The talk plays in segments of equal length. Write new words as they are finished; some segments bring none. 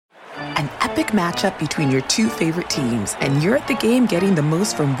epic matchup between your two favorite teams, and you're at the game getting the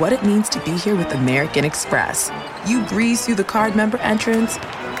most from what it means to be here with American Express. You breeze through the card member entrance,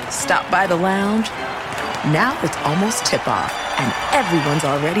 stop by the lounge. Now it's almost tip-off, and everyone's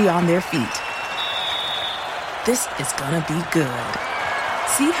already on their feet. This is gonna be good.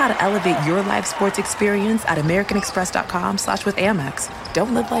 See how to elevate your live sports experience at americanexpress.com/withAmex.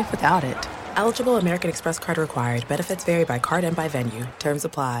 Don't live life without it. Eligible American Express card required. Benefits vary by card and by venue. Terms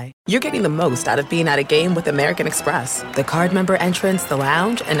apply. You're getting the most out of being at a game with American Express. The card member entrance, the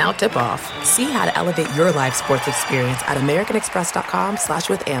lounge, and now tip-off. See how to elevate your live sports experience at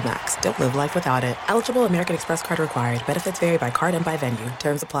americanexpress.com/withAmex. Don't live life without it. Eligible American Express card required. Benefits vary by card and by venue.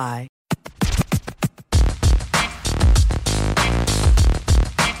 Terms apply.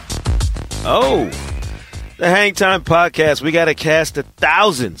 Oh, the Hang Time Podcast. We got a cast of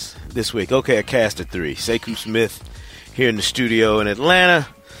thousands this week. Okay, a cast of three. Sekou Smith here in the studio in Atlanta.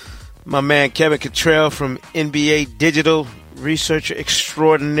 My man Kevin Cottrell from NBA Digital, researcher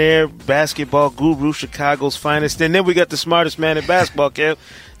extraordinaire, basketball guru, Chicago's finest. And then we got the smartest man in basketball, Kev,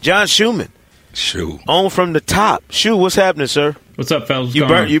 John Schumann. Shoo. On from the top. Shu, what's happening, sir? What's up, fellas?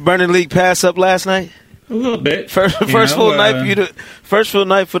 You burning League Pass up last night? A little bit. First full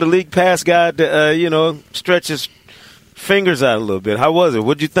night for the League Pass guy to stretch his fingers out a little bit. How was it?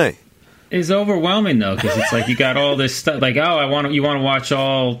 What'd you think? It's overwhelming though, because it's like you got all this stuff. Like, you want to watch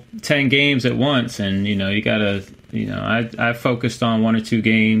all 10 games at once, and you gotta. I focused on 1 or 2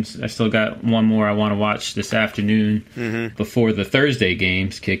 games. I still got one more I want to watch this afternoon before the Thursday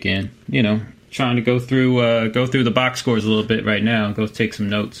games kick in. Trying to go through the box scores a little bit right now. Go take some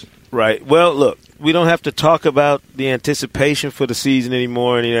notes. Right. Well, look, we don't have to talk about the anticipation for the season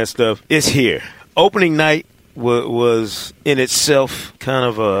anymore, any of that stuff. It's here. Opening night was in itself kind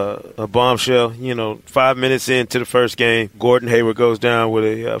of a bombshell. 5 minutes into the first game, Gordon Hayward goes down with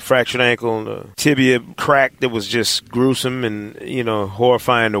a fractured ankle and a tibia crack that was just gruesome and,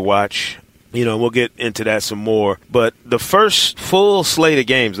 horrifying to watch. We'll get into that some more. But the first full slate of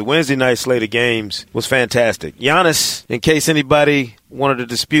games, the Wednesday night slate of games, was fantastic. Giannis, in case anybody wanted to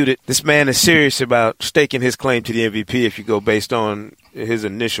dispute it, this man is serious about staking his claim to the MVP if you go based on his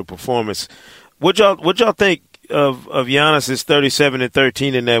initial performance. What y'all think of Giannis's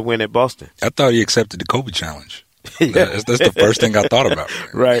 37-13 in that win at Boston? I thought he accepted the Kobe challenge. That's the first thing I thought about.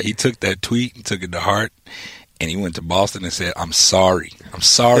 Right. He took that tweet and took it to heart. And he went to Boston and said, I'm sorry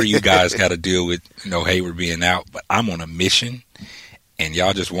you guys got to deal with Hayward being out, but I'm on a mission, and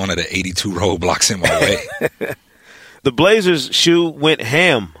y'all just one of the 82 roadblocks in my way. The Blazers' went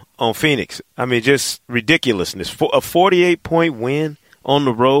ham on Phoenix. I mean, just ridiculousness. A 48-point win on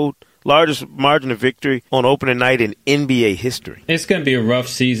the road, largest margin of victory on opening night in NBA history. It's going to be a rough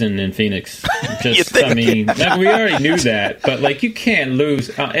season in Phoenix. We already knew that, but you can't lose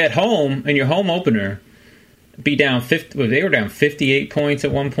at home in your home opener. Be down 50. They were down 58 points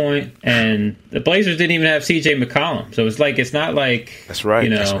at one point, and the Blazers didn't even have C.J. McCollum. So it's not like that's right.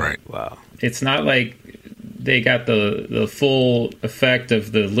 That's right. Wow. It's not like they got the full effect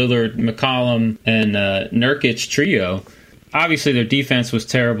of the Lillard, McCollum, and Nurkic trio. Obviously, their defense was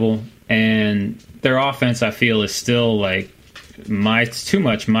terrible, and their offense, I feel, is still too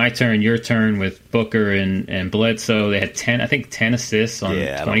much my turn, your turn with Booker and Bledsoe. They had 10 assists on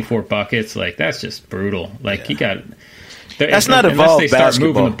 24 buckets. That's just brutal. He got. That's not evolved basketball. Unless they start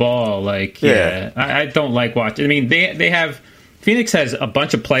moving the ball, I don't like watching. I mean, they have Phoenix has a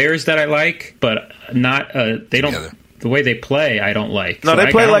bunch of players that I like, but not they don't. The way they play, I don't like. No,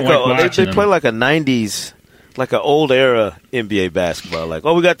 they play like a 90s, like an old era NBA basketball.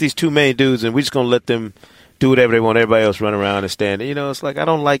 We got these two main dudes, and we're just gonna let them do whatever they want. Everybody else run around and stand. It's I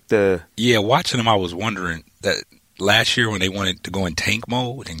don't like the. Yeah, watching them, I was wondering that last year when they wanted to go in tank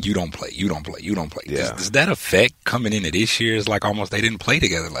mode and you don't play. Yeah. Does that affect coming into this year? It's almost they didn't play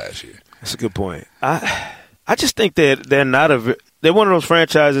together last year. That's a good point. I just think that they're one of those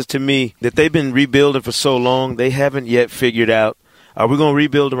franchises to me that they've been rebuilding for so long. They haven't yet figured out, are we going to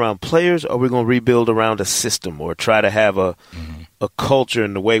rebuild around players or are we going to rebuild around a system or try to have a culture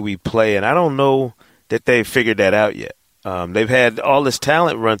in the way we play? And I don't know that they've figured that out yet. They've had all this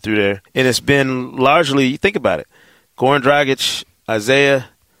talent run through there, and it's been largely, think about it, Goran Dragic, Isaiah,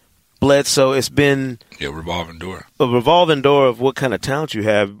 Bledsoe, it's been a revolving door of what kind of talent you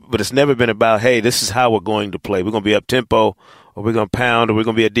have, but it's never been about, hey, this is how we're going to play. We're going to be up-tempo, or we're going to pound, or we're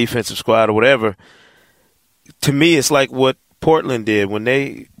going to be a defensive squad, or whatever. To me, it's like what Portland did when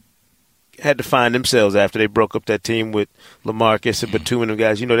they had to find themselves after they broke up that team with LaMarcus and Batum and them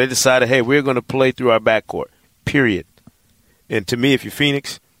guys. They decided, hey, we're going to play through our backcourt, period. And to me, if you're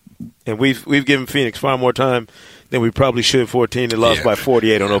Phoenix, and we've given Phoenix far more time than we probably should for a team that lost by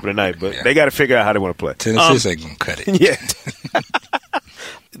 48 on opening night. But they got to figure out how they want to play. Tennessee ain't going to cut it. Yeah.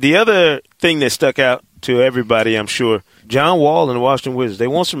 The other thing that stuck out to everybody, I'm sure, John Wall and the Washington Wizards, they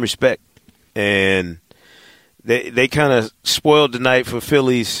want some respect. And they kind of spoiled the night for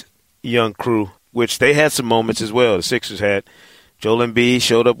Philly's young crew, which they had some moments as well. The Sixers had. Joel Embiid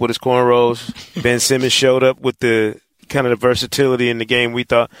showed up with his cornrows. Ben Simmons showed up with the kind of the versatility in the game we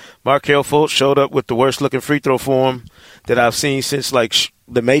thought. Markelle Fultz showed up with the worst-looking free throw form that I've seen since, like,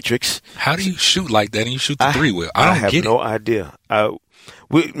 The Matrix. How do you shoot like that and you shoot the three, Will? I have no idea.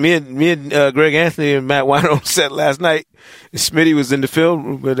 Me and Greg Anthony and Matt Weiner on set last night. Smitty was in the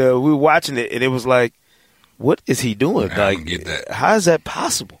film, but we were watching it, and it was like, what is he doing? I don't get that. How is that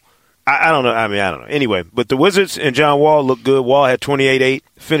possible? I don't know. I don't know. Anyway, but the Wizards and John Wall looked good. Wall had 28-8,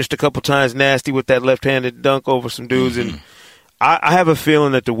 finished a couple times nasty with that left-handed dunk over some dudes. And I have a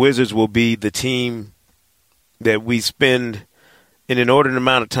feeling that the Wizards will be the team that we spend an inordinate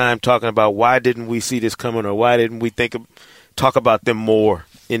amount of time talking about why didn't we see this coming, or why didn't we talk about them more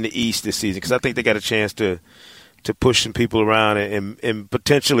in the East this season, because I think they got a chance to push some people around and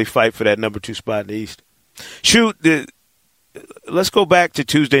potentially fight for that number 2 spot in the East. Let's go back to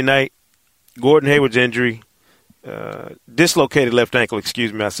Tuesday night. Gordon Hayward's injury, dislocated left ankle,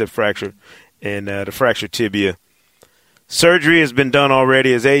 I said fracture, and the fractured tibia. Surgery has been done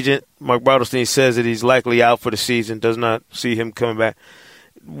already. His agent, Mark Bartelstein, says that he's likely out for the season, does not see him coming back.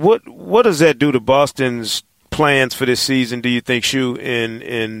 What does that do to Boston's plans for this season, do you think, Shu,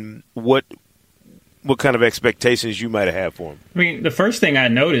 and what kind of expectations you might have had for him? I mean, the first thing I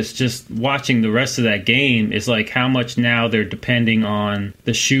noticed just watching the rest of that game is like how much now they're depending on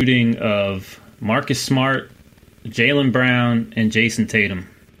the shooting of Marcus Smart, Jaylen Brown, and Jason Tatum.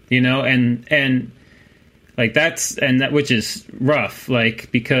 You know, and like that which is rough,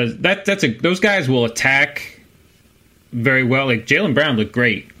 like, because those guys will attack very well. Like Jaylen Brown looked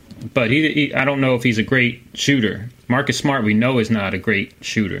great, but I don't know if he's a great shooter. Marcus Smart, we know, is not a great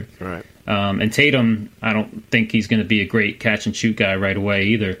shooter. Right. And Tatum, I don't think he's going to be a great catch-and-shoot guy right away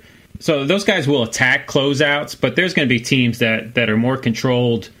either. So those guys will attack closeouts, but there's going to be teams that are more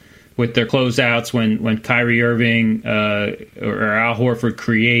controlled with their closeouts when Kyrie Irving or Al Horford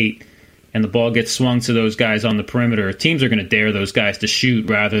create and the ball gets swung to those guys on the perimeter. Teams are going to dare those guys to shoot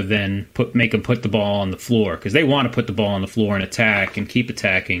rather than make them put the ball on the floor, because they want to put the ball on the floor and attack and keep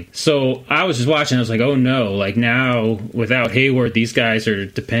attacking. So I was just watching. I was like, oh no, like now without Hayward, these guys are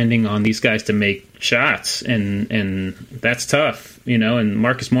depending on these guys to make shots, and that's tough, you know. And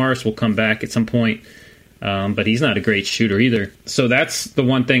Marcus Morris will come back at some point. But he's not a great shooter either. So that's the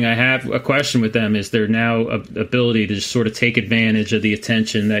one thing I have a question with them, is their now ability to just sort of take advantage of the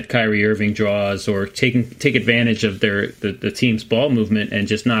attention that Kyrie Irving draws, or take advantage of the team's ball movement and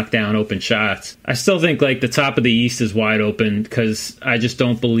just knock down open shots. I still think like the top of the East is wide open, because I just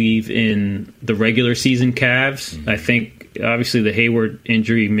don't believe in the regular season Cavs. Mm-hmm. I think obviously the Hayward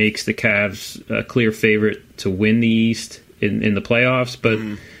injury makes the Cavs a clear favorite to win the East in the playoffs, but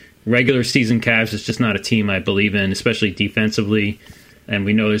regular season Cavs is just not a team I believe in, especially defensively. And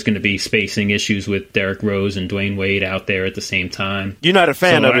we know there's going to be spacing issues with Derrick Rose and Dwayne Wade out there at the same time. You're not a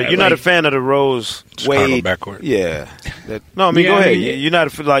fan of it. You're not a fan of the Rose Wade backcourt. Yeah. Go ahead. You're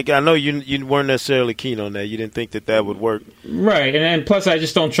not I know you weren't necessarily keen on that. You didn't think that would work. Right, and plus I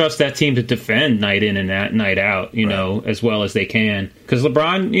just don't trust that team to defend night in and night out, you know, as well as they can. Because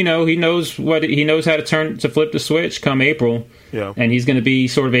LeBron, you know, he knows how to flip the switch come April. Yeah. And he's going to be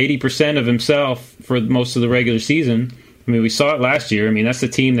sort of 80% of himself for most of the regular season. I mean, we saw it last year. I mean, that's the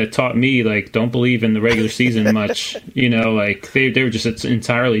team that taught me, like, don't believe in the regular season much. You know, like, they were just an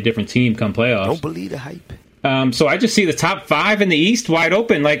entirely different team come playoffs. Don't believe the hype. So I just see the top 5 in the East wide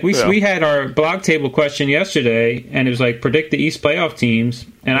open. Like, we had our blog table question yesterday, and it was like, predict the East playoff teams.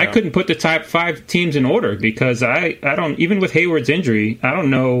 And I couldn't put the top 5 teams in order, because I don't, even with Hayward's injury, I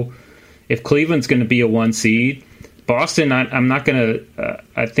don't know if Cleveland's going to be a 1 seed. Boston, I'm not going to,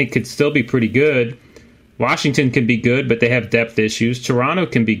 I think could still be pretty good. Washington can be good, but they have depth issues. Toronto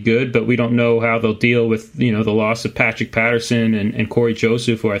can be good, but we don't know how they'll deal with, you know, the loss of Patrick Patterson and Corey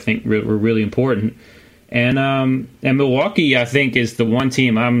Joseph, who I think were really important. And Milwaukee, I think, is the one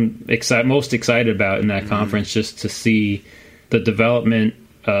team I'm most excited about in that conference, just to see the development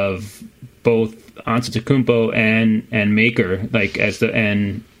of both Antetokounmpo and Maker, like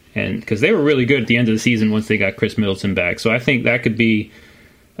and because they were really good at the end of the season once they got Chris Middleton back. So I think that could be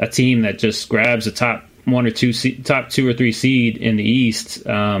a team that just grabs a top 1 or 2 top 2 or 3 seed in the East,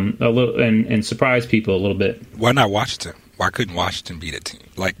 a little, and surprise people a little bit. Why not Washington? Why couldn't Washington beat a team?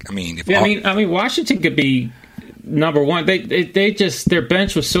 Like, I mean, I mean, Washington could be number 1. They just, their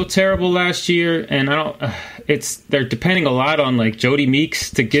bench was so terrible last year, and they're depending a lot on like Jody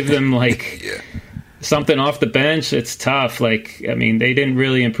Meeks to give them like something off the bench. It's tough. Like, I mean, they didn't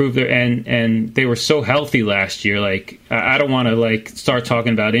really improve and they were so healthy last year. Like, I don't want to like start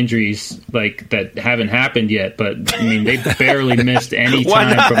talking about injuries like that haven't happened yet, but I mean, they barely missed any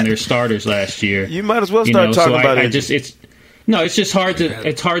time from their starters last year. You might as well start talking about injuries. It's just hard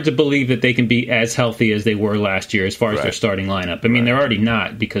to believe that they can be as healthy as they were last year as far as their starting lineup. I mean, they're already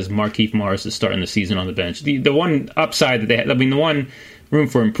not, because Markieff Morris is starting the season on the bench. The one upside that they have, I mean, the one room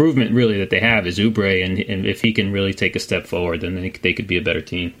for improvement really that they have is Oubre, and if he can really take a step forward, then they could be a better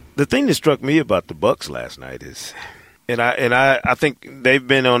team. The thing that struck me about the Bucks last night is, and I think they've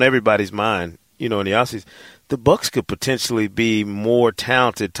been on everybody's mind, in the offseason, the Bucks could potentially be more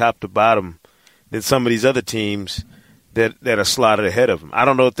talented top to bottom than some of these other teams that are slotted ahead of them. I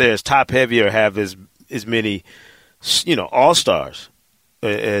don't know if they're as top heavy or have as many, all-stars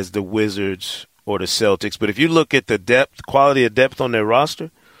as the Wizards or the Celtics. But if you look at the depth, quality of depth on their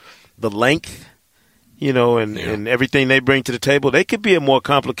roster, the length, and everything they bring to the table, they could be a more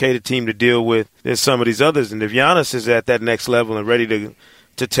complicated team to deal with than some of these others. And if Giannis is at that next level and ready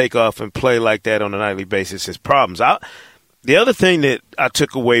to take off and play like that on a nightly basis, his problems. The other thing that I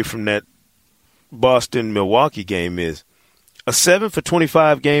took away from that Boston-Milwaukee game is a 7 for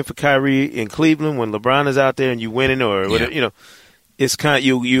 25 game for Kyrie in Cleveland when LeBron is out there and you winning or whatever, it's kind of,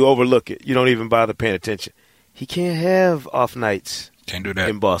 you overlook it. You don't even bother paying attention. He can't have off nights. Can't do that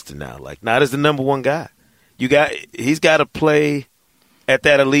in Boston now. Like, not as the number one guy. He's got to play at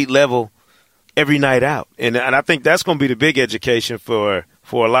that elite level every night out. And I think that's going to be the big education for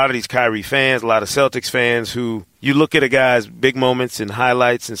a lot of these Kyrie fans, a lot of Celtics fans who you look at a guy's big moments and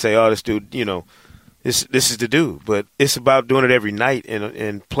highlights and say, oh, this dude, this is the dude. But it's about doing it every night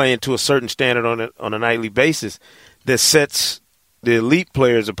and playing to a certain standard on a nightly basis that sets the elite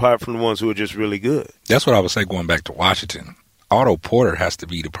players apart from the ones who are just really good. That's what I would say going back to Washington. Otto Porter has to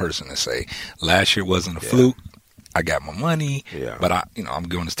be the person to say, last year wasn't a fluke. I got my money, but I'm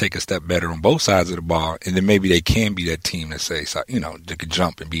going to take a step better on both sides of the ball, and then maybe they can be that team that says, they could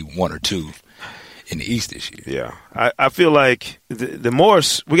jump and be 1 or 2 in the East this year. Yeah, I feel like the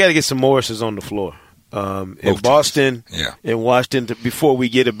Morris, we got to get some Morrises on the floor in Boston and Washington before we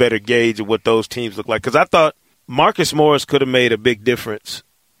get a better gauge of what those teams look like. Because I thought Marcus Morris could have made a big difference,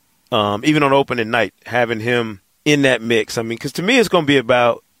 even on opening night, having him in that mix. I mean, because to me it's going to be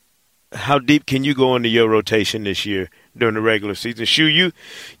about how deep can you go into your rotation this year during the regular season. Shu, you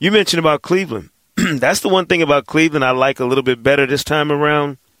mentioned about Cleveland. That's the one thing about Cleveland I like a little bit better this time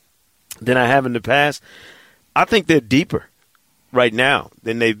around than I have in the past. I think they're deeper right now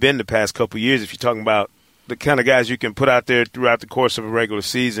than they've been the past couple of years if you're talking about the kind of guys you can put out there throughout the course of a regular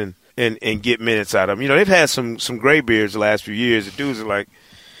season and get minutes out of them. They've had some graybeards the last few years. The dudes are like,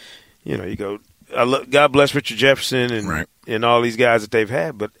 you go, God bless Richard Jefferson and all these guys that they've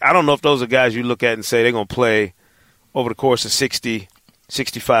had. But I don't know if those are guys you look at and say they're going to play over the course of 60,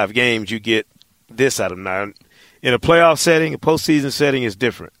 65 games. You get this out of them. Now, in a playoff setting, a postseason setting is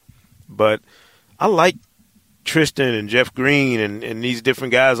different. But I like Tristan and Jeff Green and these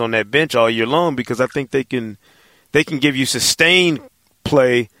different guys on that bench all year long because I think they can give you sustained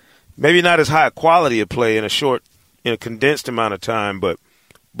play, maybe not as high a quality of play in a condensed amount of time, but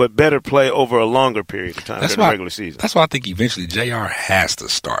better play over a longer period of time during the regular season. That's why I think eventually JR has to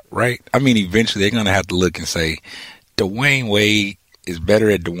start, right? I mean, eventually they're going to have to look and say, Dwayne Wade is better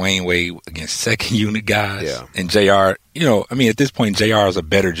at Dwayne Wade against second-unit guys. Yeah. And JR, at this point, JR is a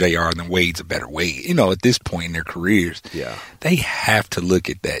better JR than Wade's a better Wade. At this point in their careers, they have to look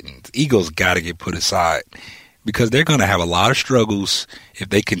at that. And the Eagles got to get put aside because they're going to have a lot of struggles if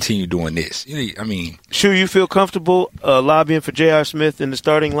they continue doing this. Sure, you feel comfortable lobbying for J.R. Smith in the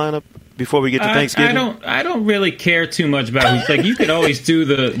starting lineup before we get to Thanksgiving? I don't really care too much about like you could always do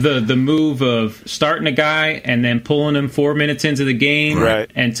the move of starting a guy and then pulling him 4 minutes into the game,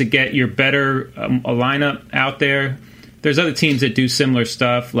 and to get your better a lineup out there. There's other teams that do similar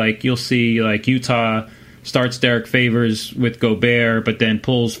stuff. Like you'll see, like Utah starts Derek Favors with Gobert, but then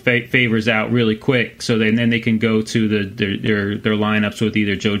pulls Favors out really quick, so then they can go to their lineups with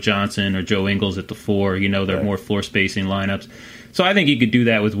either Joe Johnson or Joe Ingles at the 4. They're more floor spacing lineups. So I think you could do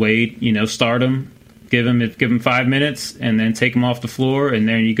that with Wade. Start him, give him 5 minutes, and then take him off the floor, and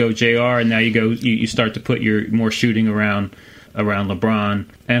then you go JR, and now you start to put your more shooting around LeBron,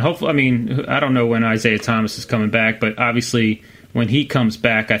 and hopefully, I don't know when Isaiah Thomas is coming back, but obviously, when he comes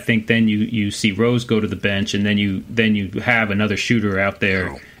back, I think then you see Rose go to the bench, and then you have another shooter out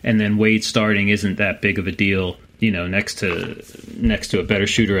there, and then Wade starting isn't that big of a deal. next to a better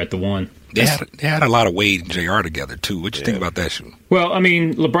shooter at the one. They had a lot of Wade and JR together too. What you think about that shooting? Well, I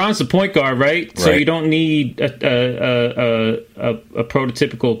mean, LeBron's the point guard, right? So you don't need a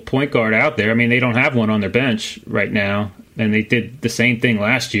prototypical point guard out there. I mean, they don't have one on their bench right now, and they did the same thing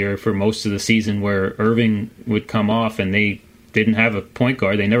last year for most of the season, where Irving would come off and they didn't have a point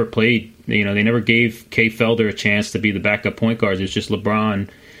guard. They never played. They never gave Kay Felder a chance to be the backup point guard. It was just LeBron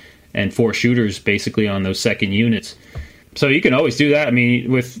and 4 shooters basically on those second units. So you can always do that. I mean,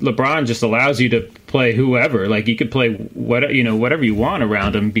 with LeBron, just allows you to play whoever. Like, you could play whatever you want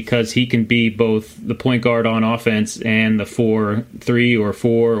around him, because he can be both the point guard on offense and the 4-3 or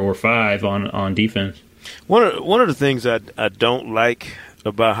 4 or 5 on defense. One of the things I don't like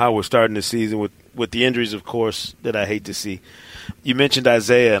about how we're starting the season with the injuries, of course, that I hate to see. You mentioned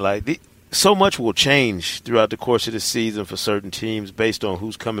Isaiah. So much will change throughout the course of the season for certain teams based on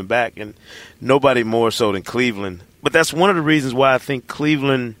who's coming back, and nobody more so than Cleveland. But that's one of the reasons why I think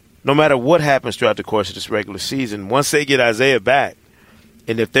Cleveland, no matter what happens throughout the course of this regular season, once they get Isaiah back,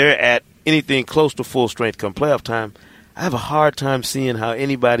 and if they're at anything close to full strength come playoff time, I have a hard time seeing how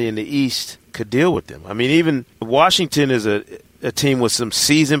anybody in the East could deal with them. I mean, even Washington is a team with some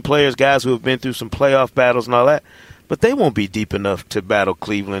seasoned players, guys who have been through some playoff battles and all that. But they won't be deep enough to battle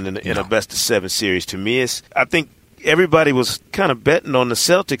Cleveland in a best-of-7 series. To me, I think everybody was kind of betting on the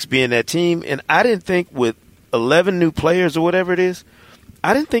Celtics being that team, and I didn't think with 11 new players or whatever it is,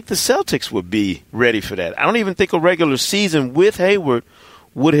 I didn't think the Celtics would be ready for that. I don't even think a regular season with Hayward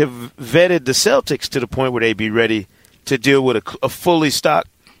would have vetted the Celtics to the point where they'd be ready to deal with a fully stocked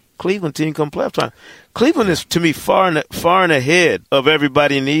Cleveland team come playoff time. Cleveland is, to me, far and ahead of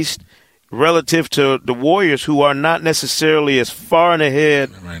everybody in the East, relative to the Warriors, who are not necessarily as far and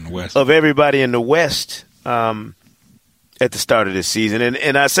ahead of everybody in the West at the start of this season.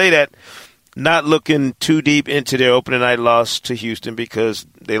 And I say that not looking too deep into their opening night loss to Houston, because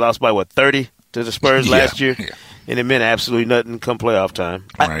they lost by, 30 to the Spurs last year? Yeah. And it meant absolutely nothing come playoff time.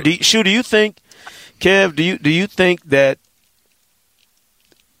 Right. Do you think, Kev, do you think that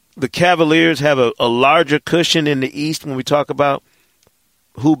the Cavaliers have a larger cushion in the East when we talk about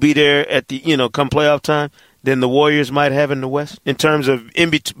who'll be there at the come playoff time than the Warriors might have in the West in terms of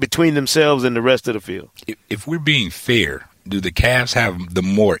between themselves and the rest of the field? If we're being fair, do the Cavs have the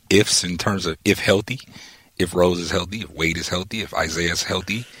more ifs in terms of if healthy, if Rose is healthy, if Wade is healthy, if Isaiah is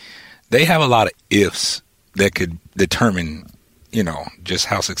healthy? They have a lot of ifs that could determine, just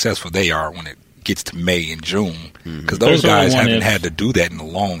how successful they are when it gets to May and June, because those guys haven't had to do that in a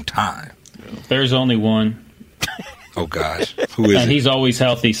long time. There's only one. Oh, gosh. Who is it? And he's always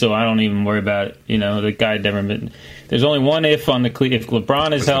healthy, so I don't even worry about it. The guy never been. There's only one if on the if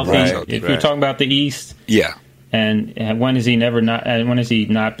LeBron is healthy. If you're talking about the East, yeah. And when has he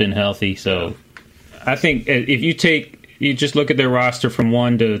not been healthy? So I think if you just look at their roster from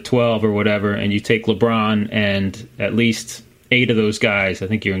 1 to 12 or whatever, and you take LeBron and at least 8 of those guys, I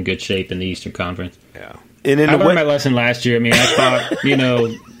think you're in good shape in the Eastern Conference. Yeah. And I learned my lesson last year. I mean, I thought,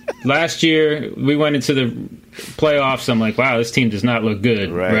 last year we went into the playoffs. I'm like, wow, this team does not look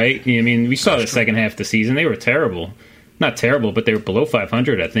good, right? I mean, we saw the second half of the season. They were terrible. Not terrible, but they were below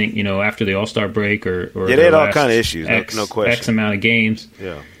 500, I think, after the All-Star break or they had all kind of issues, no question. X amount of games.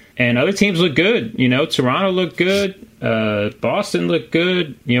 Yeah. And other teams look good. Toronto looked good. Boston looked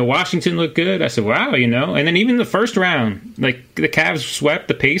good. Washington looked good. I said, wow, And then even the first round, the Cavs swept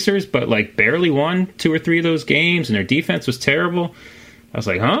the Pacers, but, barely won 2 or 3 of those games, and their defense was terrible. I was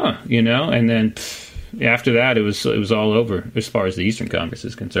like, And then after that, it was all over as far as the Eastern Conference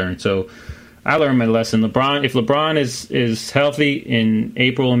is concerned. So I learned my lesson. If LeBron is healthy in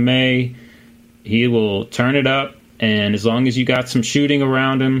April and May, he will turn it up. And as long as you got some shooting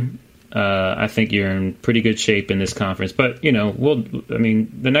around him, I think you're in pretty good shape in this conference. But,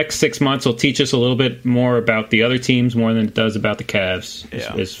 the next 6 months will teach us a little bit more about the other teams more than it does about the Cavs,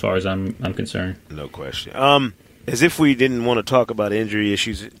 as far as I'm concerned. No question. As if we didn't want to talk about injury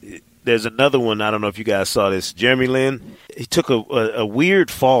issues, there's another one. I don't know if you guys saw this. Jeremy Lin, he took a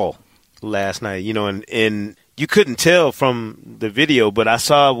weird fall last night, and you couldn't tell from the video, but I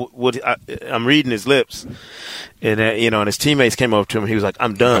saw I'm reading his lips, and and his teammates came over to him. He was like,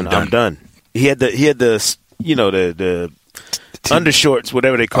 "I'm done." He had the undershorts,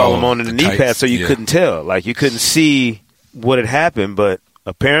 whatever they call them, on in the knee pads, so you couldn't tell. You couldn't see what had happened, but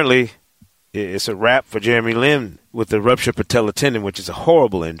apparently it's a wrap for Jeremy Lin with the ruptured patella tendon, which is a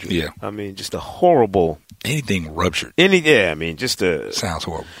horrible injury. Yeah. I mean, just a horrible. Anything ruptured. Sounds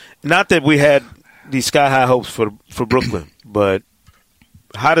horrible. Not that we had these sky-high hopes for Brooklyn, but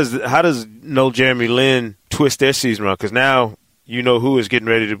how does no Jeremy Lin twist their season around? Because now who is getting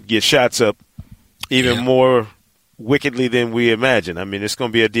ready to get shots up even more wickedly than we imagine. I mean, it's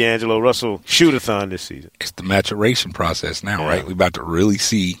going to be a D'Angelo Russell shoot-a-thon this season. It's the maturation process now, right? We're about to really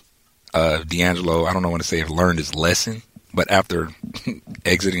see D'Angelo, I don't know when to say, have learned his lesson. But after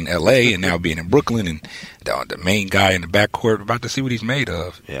exiting L.A. and now being in Brooklyn and the main guy in the backcourt, we're about to see what he's made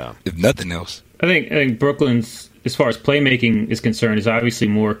of, if nothing else. I think Brooklyn's, as far as playmaking is concerned, is obviously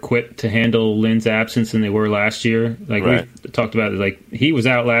more equipped to handle Lin's absence than they were last year. Like we talked about, like he was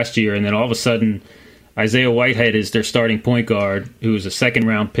out last year, and then all of a sudden Isaiah Whitehead is their starting point guard, who was a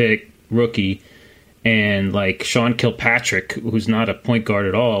second-round pick, rookie, and like Sean Kilpatrick, who's not a point guard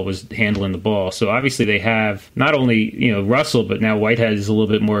at all, was handling the ball. So obviously they have not only Russell, but now Whitehead is a little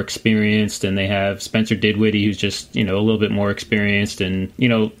bit more experienced, and they have Spencer Dinwiddie, who's just a little bit more experienced. And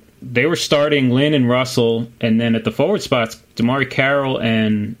they were starting Lin and Russell, and then at the forward spots, Damari Carroll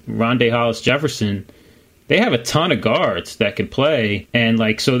and Rondé Hollis Jefferson. They have a ton of guards that can play, and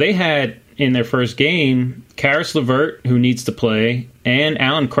so they had in their first game Karis LeVert, who needs to play, and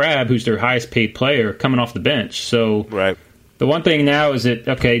Alan Crabb, who's their highest paid player, coming off the bench. So the one thing now is that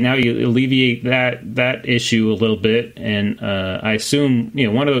now you alleviate that issue a little bit, and I assume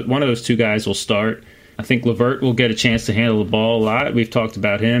one of those two guys will start. I think LeVert will get a chance to handle the ball a lot. We've talked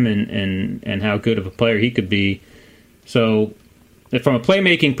about him and how good of a player he could be. So from a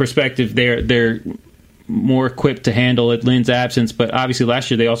playmaking perspective, they're more equipped to handle it, Lin's absence. But obviously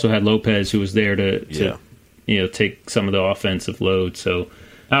last year they also had Lopez, who was there to take some of the offensive load. So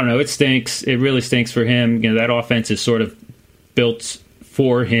I don't know. It stinks. It really stinks for him. That offense is sort of built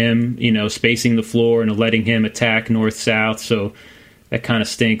for him, spacing the floor and letting him attack north-south. So that kind of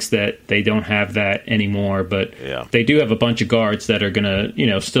stinks that they don't have that anymore. But they do have a bunch of guards that are going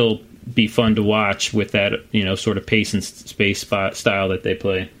to, still be fun to watch with that, sort of pace and space style that they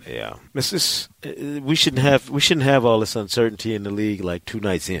play. Yeah, we shouldn't have all this uncertainty in the league like 2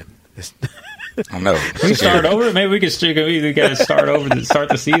 nights in. I know. We start over. Maybe we got to start over. Start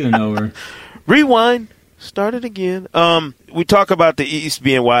the season over. Rewind. Start it again. We talk about the East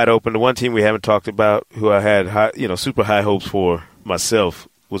being wide open. The one team we haven't talked about, who I had super high hopes for myself,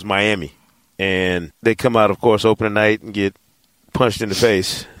 was Miami, and they come out, of course, opening night and get punched in the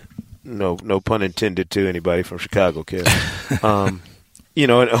face. No pun intended to anybody from Chicago, kid. On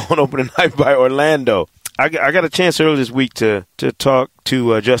opening night by Orlando. I got a chance earlier this week to talk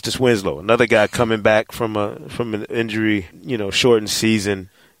to Justise Winslow, another guy coming back from an injury, shortened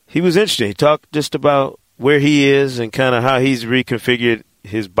season. He was interesting. He talked just about where he is and kind of how he's reconfigured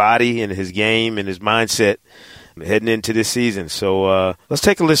his body and his game and his mindset heading into this season. So let's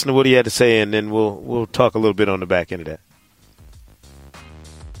take a listen to what he had to say, and then we'll talk a little bit on the back end of that.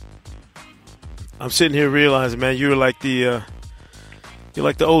 I'm sitting here realizing, man, you're like the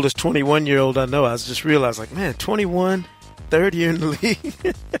oldest 21-year-old I know. I just realized, 21, third year in the league.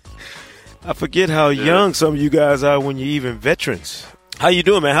 I forget how young some of you guys are when you're even veterans. How you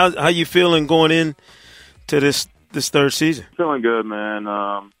doing, man? How you feeling going in to this third season? Feeling good, man.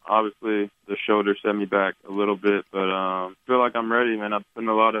 Obviously, the shoulder set me back a little bit, but feel like I'm ready, man. I've put in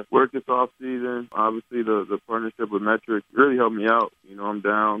a lot of work this off season. Obviously, the partnership with Metric really helped me out. I'm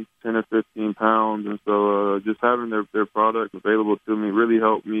down 10 or 15 pounds, and so just having their product available to me really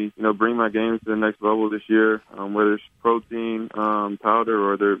helped me, bring my games to the next level this year. Whether it's protein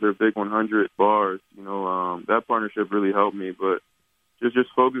powder or their big 100 bars, that partnership really helped me. But just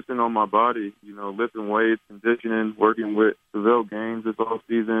focusing on my body, lifting weights, conditioning, working with Seville Games this off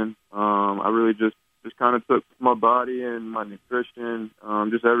season. I really just kind of took my body and my nutrition,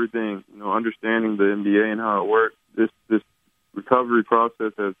 just everything, understanding the NBA and how it works. This recovery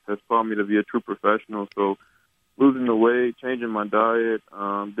process has taught me to be a true professional. So losing the weight, changing my diet,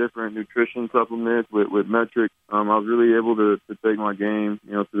 different nutrition supplements with Metric, I was really able to take my game,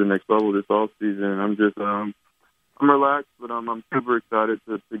 to the next level this off season. I'm just I'm relaxed, but I'm super excited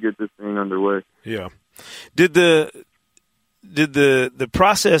to get this thing underway. Yeah. Did the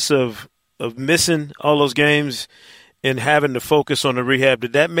process of missing all those games and having to focus on the rehab,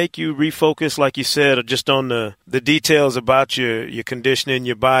 did that make you refocus, like you said, or just on the details about your conditioning,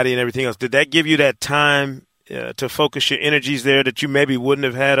 your body, and everything else? Did that give you that time to focus your energies there that you maybe wouldn't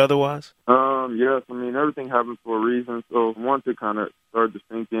have had otherwise? Yes. I mean, everything happened for a reason. So I wanted to kind of start to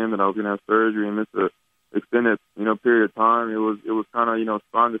sink in that I was going to have surgery and miss a extended, period of time. It was kind of,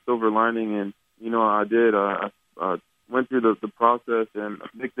 find the silver lining, and, I did. I went through the process, and a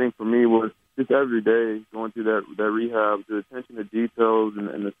big thing for me was just every day going through that rehab, the attention to details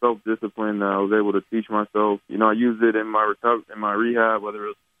and the self-discipline that I was able to teach myself. I used it in my rehab, whether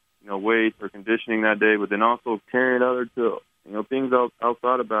it was, weights or conditioning that day, but then also carrying other to, things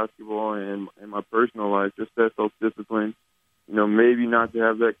outside of basketball and my personal life, just that self-discipline. maybe not to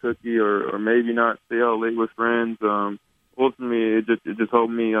have that cookie or maybe not stay out late with friends. Ultimately, it just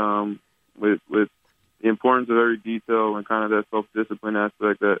helped me with the importance of every detail and kind of that self-discipline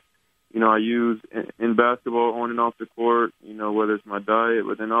aspect that, I use in basketball on and off the court, whether it's my diet,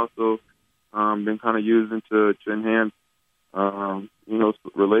 but then also been kind of using to enhance,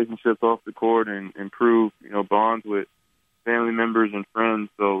 relationships off the court and improve, bonds with family members and friends.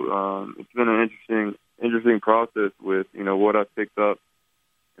 So it's been an interesting process with, what I've picked up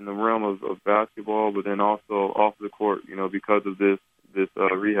in the realm of basketball, but then also off the court, because of this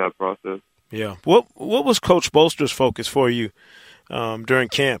rehab process. Yeah. What was Coach Bolster's focus for you during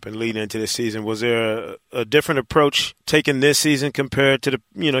camp and leading into this season? Was there a different approach taken this season compared to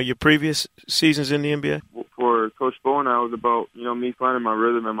your previous seasons in the NBA? For Coach Bo and I, it was about me finding my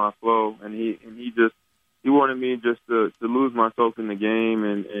rhythm and my flow, and he wanted me just to lose myself in the game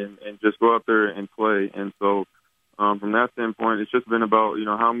and just go out there and play. And so from that standpoint, it's just been about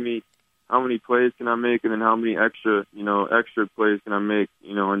how many plays can I make, and then how many extra plays can I make,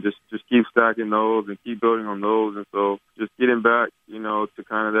 and just keep stacking those and keep building on those. And so just getting back, to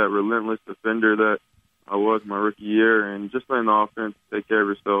kind of that relentless defender that I was my rookie year, and just letting the offense take care of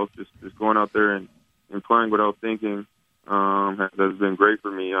itself, just going out there and playing without thinking has been great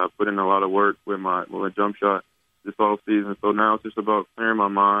for me. I put in a lot of work with my jump shot this all season. So now it's just about clearing my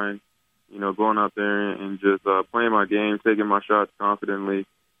mind, going out there and just playing my game, taking my shots confidently.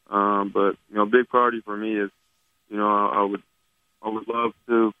 But a big priority for me is, I would love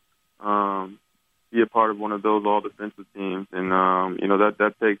to be a part of one of those all defensive teams, and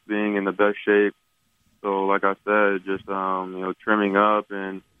that takes being in the best shape. So, like I said, just trimming up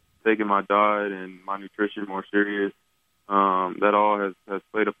and taking my diet and my nutrition more serious. That all has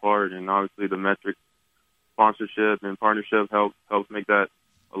played a part, and obviously the metric sponsorship and partnership helps make that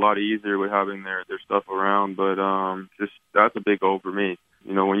a lot easier with having their stuff around. But just that's a big goal for me.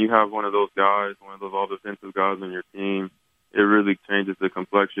 When you have one of those guys, one of those all-defensive guys on your team, it really changes the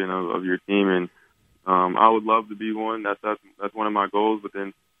complexion of your team. And I would love to be one. That's one of my goals. But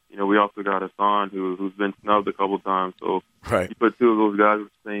then, we also got Hassan, who's been snubbed a couple times. So right. You put two of those guys with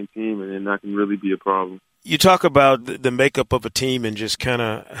the same team, and then that can really be a problem. You talk about the makeup of a team and just kind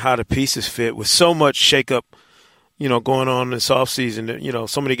of how the pieces fit with so much shakeup, going on this offseason.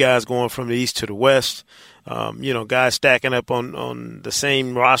 So many guys going from the East to the West, guys stacking up on the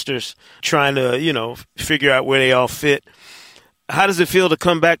same rosters, trying to, figure out where they all fit. How does it feel to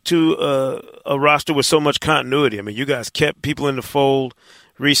come back to a roster with so much continuity? I mean, you guys kept people in the fold,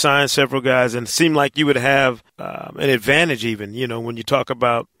 re-signed several guys, and it seemed like you would have an advantage even, when you talk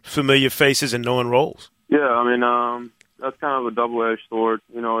about familiar faces and knowing roles. Yeah, I mean, that's kind of a double-edged sword,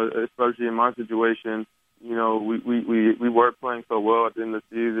 especially in my situation. We were playing so well at the end of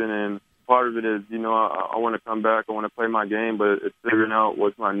the season, and part of it is, I want to come back, I want to play my game, but it's figuring out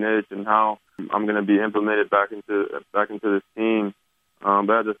what's my niche and how I'm going to be implemented back into this team.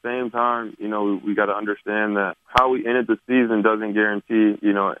 But at the same time, we got to understand that how we ended the season doesn't guarantee,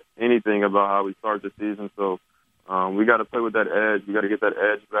 anything about how we start the season. So we got to play with that edge. We got to get that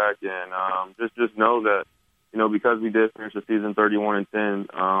edge back, and just know that, because we did finish the season 31-10,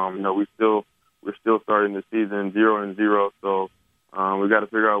 we're still starting the season 0-0. So we got to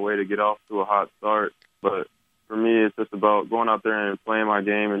figure out a way to get off to a hot start. But for me, it's just about going out there and playing my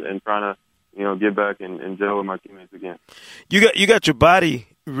game and trying to, get back and gel with my teammates again. You got your body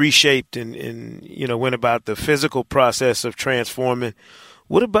reshaped and went about the physical process of transforming.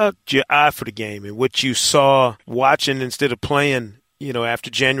 What about your eye for the game and what you saw watching instead of playing, after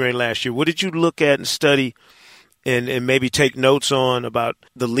January last year? What did you look at and study and maybe take notes on about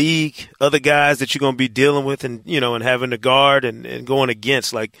the league, other guys that you're going to be dealing with and, and having to guard and going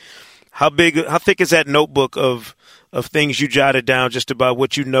against? Like, how thick is that notebook of things you jotted down just about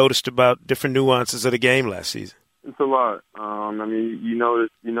what you noticed about different nuances of the game last season? It's a lot. I mean, you notice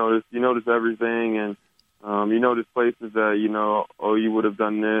everything, and you notice places that, you would have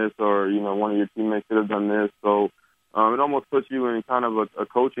done this, or, one of your teammates could have done this. So it almost puts you in kind of a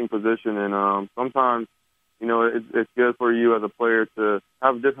coaching position, and sometimes, it's good for you as a player to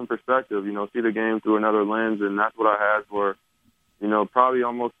have a different perspective, see the game through another lens, and that's what I had for, probably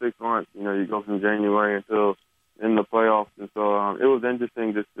almost 6 months. You go from January until in the playoffs, and so it was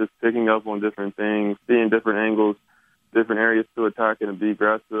interesting just picking up on different things, seeing different angles, different areas to attack and be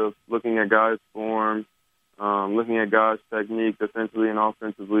aggressive, looking at guys' form, looking at guys' technique defensively and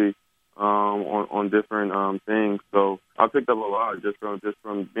offensively on different things. So I picked up a lot just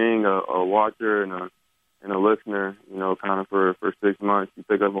from being a watcher and and a listener, kind of for 6 months, you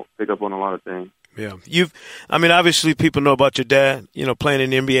pick up on a lot of things. Yeah. Obviously people know about your dad, playing in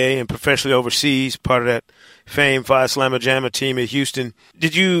the NBA and professionally overseas, part of that Fame Phi Slamma Jamma team at Houston.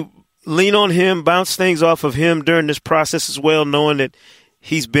 Did you lean on him, bounce things off of him during this process as well, knowing that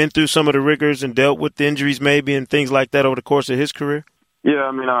he's been through some of the rigors and dealt with injuries maybe and things like that over the course of his career?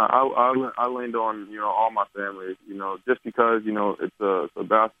 Yeah, I leaned on, all my family, just because, it's a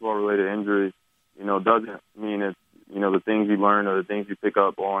basketball-related injury, doesn't mean it's, the things you learn or the things you pick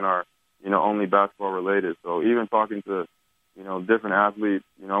up on are, only basketball-related. So even talking to, different athletes,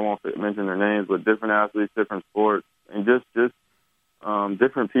 I won't mention their names, but different athletes, different sports, and just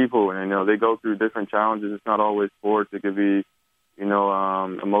different people, and, they go through different challenges. It's not always sports. It could be,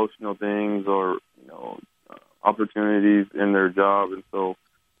 emotional things or, opportunities in their job. And so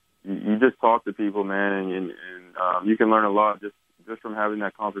you just talk to people, man, and you can learn a lot just from having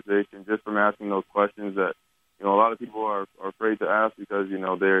that conversation, just from asking those questions that, a lot of people are afraid to ask because,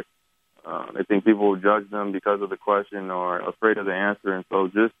 they think people will judge them because of the question or afraid of the answer. And so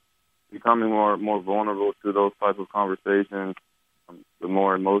just becoming more vulnerable to those types of conversations, the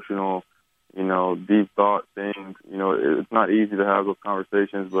more emotional, deep thought things, it's not easy to have those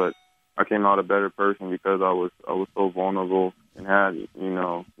conversations, but I came out a better person because I was so vulnerable and had, in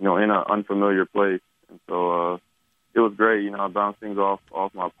an unfamiliar place. And so it was great. I bounced things off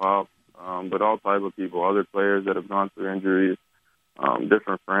my pops, but all type of people, other players that have gone through injuries,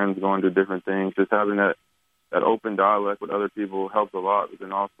 different friends going through different things. Just having that open dialogue with other people helps a lot. But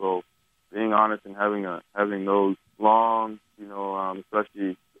then also being honest and having those long,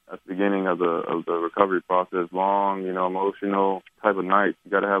 especially at the beginning of the recovery process, long, emotional type of nights.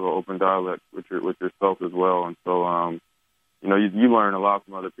 You got to have an open dialogue with yourself as well. And so, you learn a lot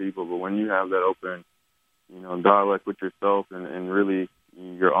from other people, but when you have that open, dialogue with yourself and really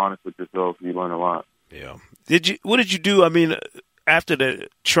you're honest with yourself, you learn a lot. Yeah. What did you do? After the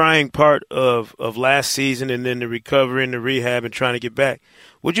trying part of last season and then the recovery and the rehab and trying to get back,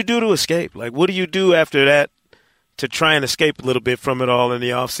 what'd you do to escape? Like, what do you do after that to try and escape a little bit from it all in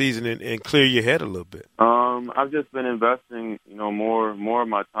the off season and clear your head a little bit? I've just been investing, more of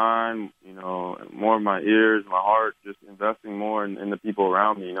my time, more of my ears, my heart, just investing more in the people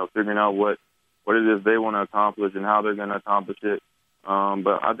around me, figuring out what it is they want to accomplish and how they're going to accomplish it.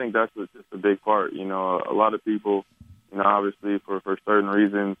 But I think that's just a big part. A lot of people, obviously for certain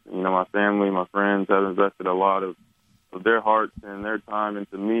reasons, my family, my friends have invested a lot of their hearts and their time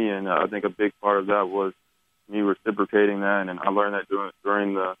into me. And I think a big part of that was me reciprocating that. And I learned that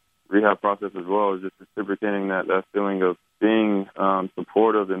during the rehab process as well, is just reciprocating that feeling of being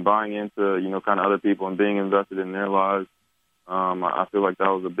supportive and buying into, kind of other people and being invested in their lives. I feel like that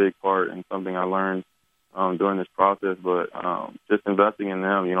was a big part and something I learned during this process. But just investing in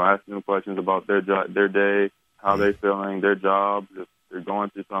them, asking them questions about their day, how they're feeling, their jobs, if they're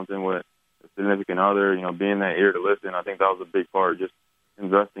going through something with a significant other, being that ear to listen. I think that was a big part, just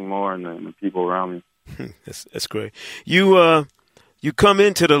investing more in the people around me. That's great. You come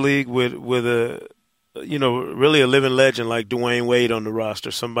into the league with a really a living legend like Dwayne Wade on the roster,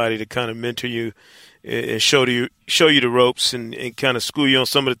 somebody to kind of mentor you and show you the ropes and kind of school you on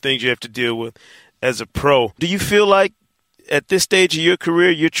some of the things you have to deal with as a pro. Do you feel like at this stage of your career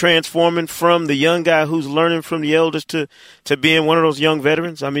you're transforming from the young guy who's learning from the elders to being one of those young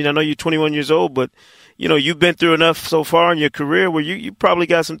veterans? I know you're 21 years old, but you've been through enough so far in your career where you probably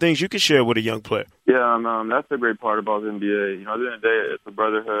got some things you can share with a young player. Yeah, that's the great part about the NBA. At the end of the day, it's a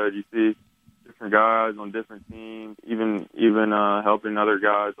brotherhood. You see different guys on different teams, even helping other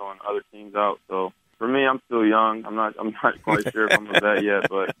guys on other teams out. So for me, I'm still young. I'm not quite sure if I'm a vet yet,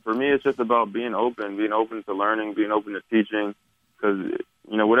 but for me, it's just about being open to learning, being open to teaching, because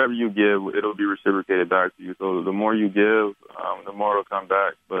whatever you give, it'll be reciprocated back to you. So the more you give, the more it'll come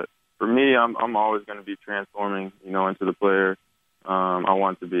back. But for me, I'm always going to be transforming, into the player I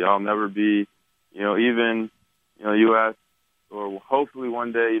want to be. I'll never be, you ask, or hopefully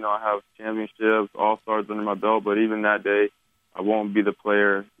one day, I have championships, all-stars under my belt, but even that day, I won't be the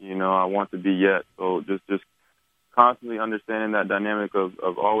player, I want to be yet. So just constantly understanding that dynamic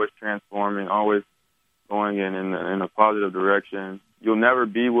of always transforming, always going in a positive direction. You'll never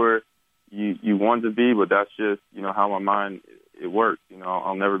be where you want to be, but that's just, how my mind, it works.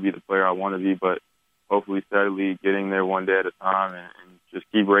 I'll never be the player I want to be, but hopefully steadily getting there one day at a time and just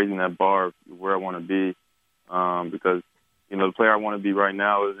keep raising that bar of where I want to be. Because, the player I want to be right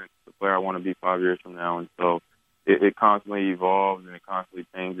now isn't the player I want to be 5 years from now. And so it constantly evolves and it constantly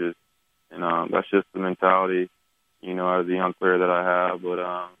changes. And that's just the mentality, as a young player that I have. But,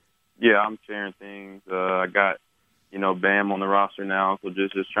 I'm sharing things. I got Bam on the roster now. So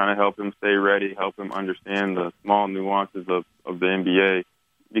just trying to help him stay ready, help him understand the small nuances of the NBA.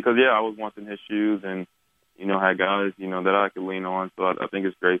 Because, I was once in his shoes and, had guys, that I could lean on. So I think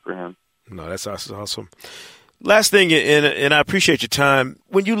it's great for him. No, that's awesome. Last thing, and I appreciate your time.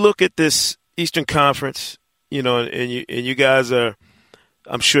 When you look at this Eastern Conference, and you guys are,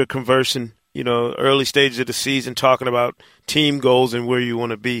 I'm sure, conversing, early stages of the season, talking about team goals and where you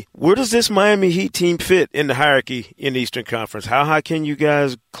want to be. Where does this Miami Heat team fit in the hierarchy in the Eastern Conference? How high can you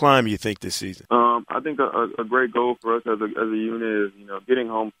guys climb, you think, this season? I think a great goal for us as a unit is, getting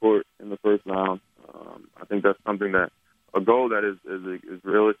home court in the first round. I think that's something a goal that is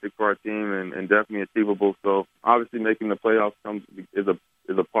realistic for our team and definitely achievable. So obviously making the playoffs is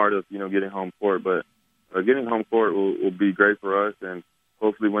a part of, getting home court, but getting home court will be great for us and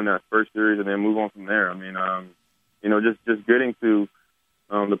hopefully win that first series and then move on from there. I mean, just getting to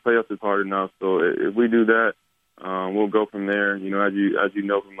the playoffs is hard enough. So if we do that, we'll go from there. As you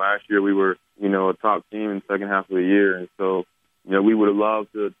know from last year, we were, a top team in the second half of the year. And so, we would have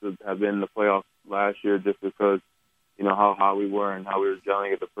loved to have been in the playoffs last year just because, how high we were and how we were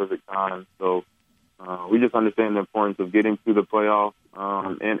gelling at the perfect time. So we just understand the importance of getting to the playoffs,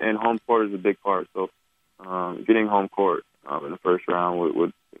 and home court is a big part. So getting home court in the first round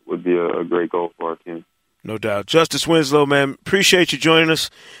would be a great goal for our team. No doubt. Justise Winslow, man, appreciate you joining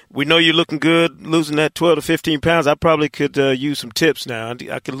us. We know you're looking good, losing that 12 to 15 pounds. I probably could use some tips now.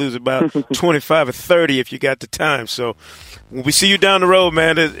 I could lose about 25 or 30 if you got the time. So when we see you down the road,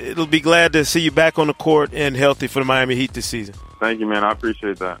 man, it'll be glad to see you back on the court and healthy for the Miami Heat this season. Thank you, man. I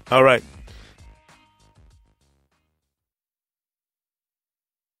appreciate that. All right.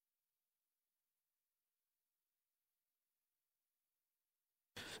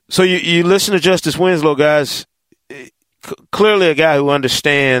 So you listen to Justise Winslow, guys. Clearly a guy who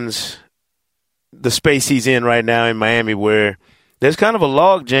understands the space he's in right now in Miami, where there's kind of a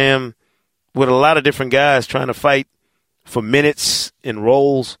log jam with a lot of different guys trying to fight for minutes and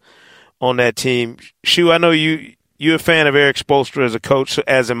roles on that team. Shu, I know you're a fan of Eric Spoelstra as a coach,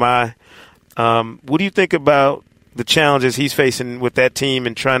 as am I. What do you think about the challenges he's facing with that team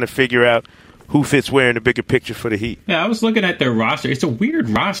and trying to figure out who fits where in the bigger picture for the Heat? Yeah, I was looking at their roster. It's a weird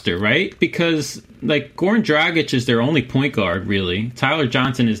roster, right? Because, Goran Dragic is their only point guard, really. Tyler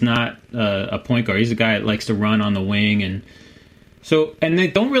Johnson is not a point guard. He's a guy that likes to run on the wing. And they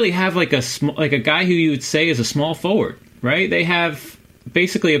don't really have, a guy who you would say is a small forward, right? They have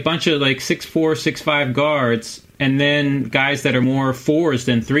basically a bunch of, 6'4", 6'5" guards, and then guys that are more fours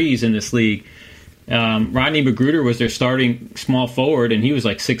than threes in this league. Rodney Magruder was their starting small forward, and he was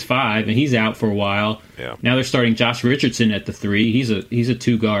 6'5", and he's out for a while. Yeah. Now they're starting Josh Richardson at the 3. He's a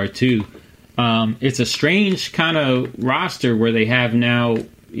 2 guard too. It's a strange kind of roster where they have now,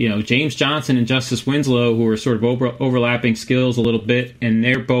 James Johnson and Justise Winslow, who are sort of overlapping skills a little bit, and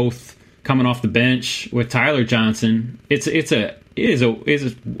they're both coming off the bench with Tyler Johnson. It is a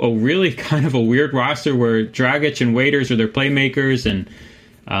really kind of a weird roster where Dragic and Waiters are their playmakers, and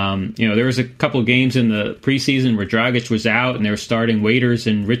there was a couple of games in the preseason where Dragic was out and they were starting Waiters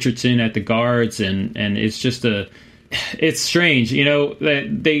and Richardson at the guards, and it's just it's strange.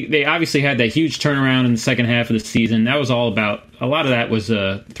 That they obviously had that huge turnaround in the second half of the season. That was all about, a lot of that was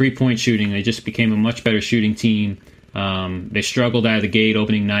 3-point shooting. They just became a much better shooting team. They struggled out of the gate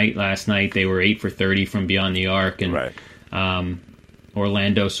opening night last night. They were 8 for 30 from beyond the arc, and right.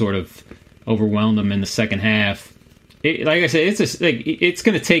 Orlando sort of overwhelmed them in the second half. Like I said, it's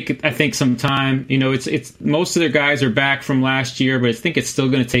going to take, I think, some time. It's most of their guys are back from last year, but I think it's still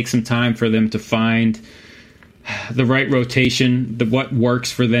going to take some time for them to find the right rotation, what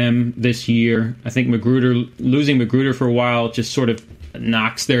works for them this year. I think losing Magruder for a while just sort of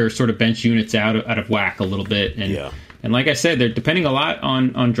knocks their sort of bench units out of whack a little bit. And like I said, they're depending a lot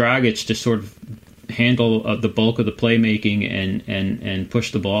on Dragic to sort of handle the bulk of the playmaking and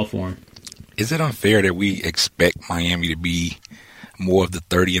push the ball for him. Is it unfair that we expect Miami to be more of the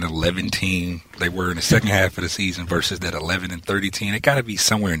 30-11 team they were in the second half of the season versus that 11-30 team? It got to be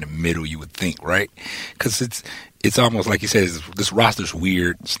somewhere in the middle, you would think, right? Because it's almost like you said, this roster's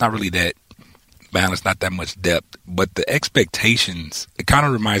weird. It's not really that balanced, not that much depth. But the expectations, it kind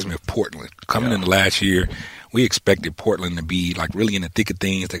of reminds me of Portland. Coming into last year, we expected Portland to be really in the thick of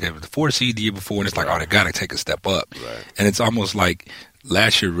things. They got the 4 seed the year before, and it's they got to take a step up. Right. And it's almost like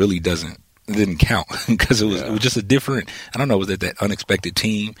last year really didn't count because it was just a different, I don't know, was it that unexpected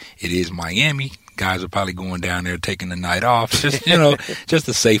team? It is Miami. Guys are probably going down there taking the night off. Just, just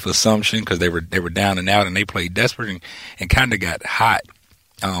a safe assumption because they were down and out and they played desperate and kind of got hot.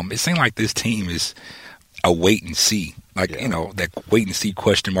 It seemed like this team is a wait and see. Like, that wait-and-see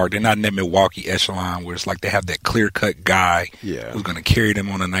question mark. They're not in that Milwaukee echelon where it's like they have that clear-cut guy who's going to carry them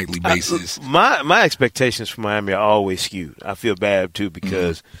on a nightly basis. My expectations for Miami are always skewed. I feel bad, too,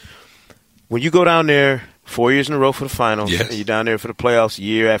 because when you go down there 4 years in a row for the finals, and you're down there for the playoffs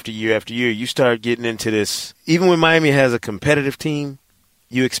year after year after year, you start getting into this. Even when Miami has a competitive team,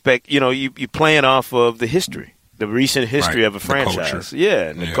 you expect, you're playing off of the history, the recent history of a franchise.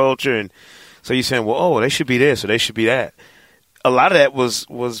 And the culture. And so you're saying, well, they should be there, so they should be that. A lot of that was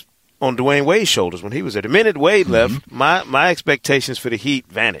on Dwayne Wade's shoulders when he was there. The minute Wade left, my expectations for the Heat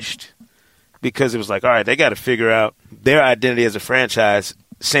vanished because it was like, all right, they got to figure out their identity as a franchise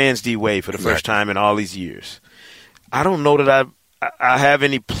sans D Wade for the first time in all these years. I don't know that I have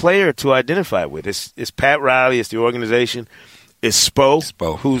any player to identify with. It's Pat Riley. It's the organization. It's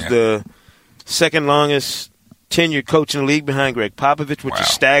Spo who's the second longest tenured coach in the league behind Greg Popovich, which is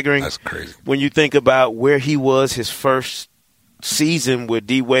staggering. That's crazy. When you think about where he was his first season with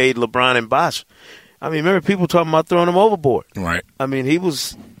D Wade, LeBron, and Bosh. I mean, remember people talking about throwing him overboard. Right. I mean, he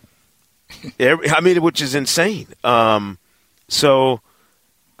was which is insane. So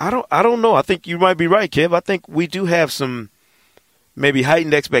I don't know. I think you might be right, Kev. I think we do have some maybe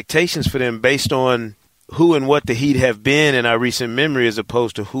heightened expectations for them based on who and what the Heat have been in our recent memory as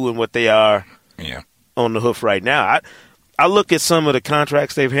opposed to who and what they are on the hoof right now. I look at some of the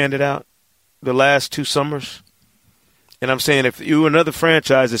contracts they've handed out the last 2 summers, and I'm saying if you were another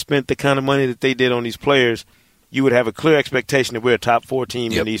franchise that spent the kind of money that they did on these players, you would have a clear expectation that we're a top 4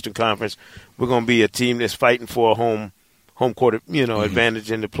 team in the Eastern Conference. We're going to be a team that's fighting for a home court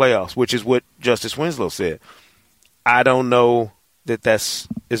advantage in the playoffs, which is what Justice Winslow said. I don't know that that's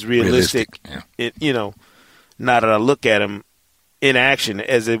as realistic. Now that I look at him in action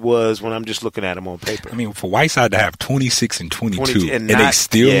as it was when I'm just looking at him on paper. I mean, for Whiteside to have 26 and 22 and they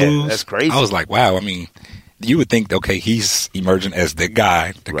still lose, that's crazy. I was like, wow. I mean, you would think, okay, he's emerging as the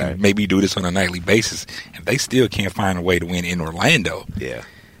guy that can maybe do this on a nightly basis, and they still can't find a way to win in Orlando. Yeah.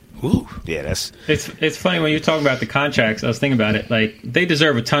 Ooh. Yeah, it's funny when you talk about the contracts. I was thinking about it. Like, they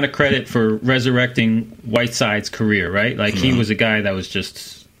deserve a ton of credit for resurrecting Whiteside's career, right? Like, he was a guy that was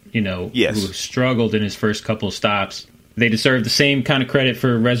just, who struggled in his first couple of stops. They deserve the same kind of credit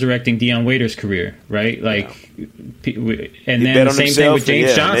for resurrecting Dion Waiters' career, right? Like, and then the same thing with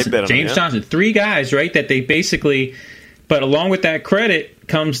James Johnson. James Johnson, 3 guys, right? That they basically, but along with that credit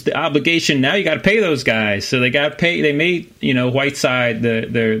comes the obligation. Now you got to pay those guys, so they got to pay. They made Whiteside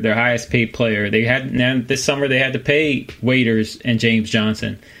their highest paid player. They had now this summer they had to pay Waiters and James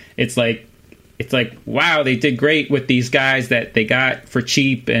Johnson. It's like wow, they did great with these guys that they got for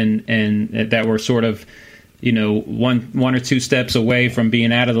cheap and that were sort of one or two steps away from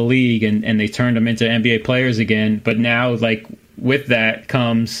being out of the league, and they turned them into NBA players again. But now, like, with that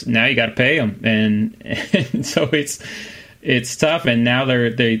comes now you got to pay them, and so it's tough. And now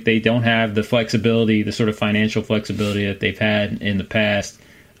they don't have the flexibility, the sort of financial flexibility that they've had in the past.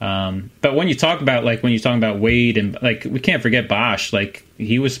 But when you talk about Wade and like we can't forget Bosh, like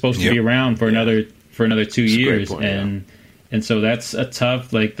he was supposed to be around for another 2 years, point, and so that's a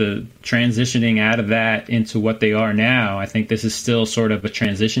tough, like, the transitioning out of that into what they are now. I think this is still sort of a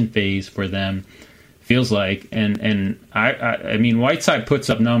transition phase for them, feels like. And I mean, Whiteside puts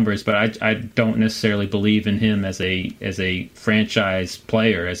up numbers, but I don't necessarily believe in him as a franchise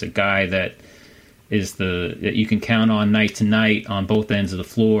player, as a guy that you can count on night to night on both ends of the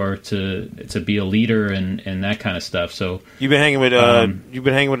floor to be a leader and that kind of stuff. So you've been hanging with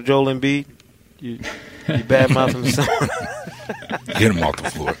Joel Embiid. You bad mouthing someone. Get him off the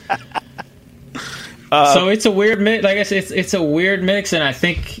floor. So it's a weird mix. Like I said, it's a weird mix, and I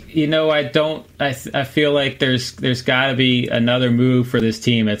think I feel like there's got to be another move for this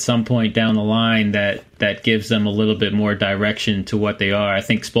team at some point down the line that gives them a little bit more direction to what they are. I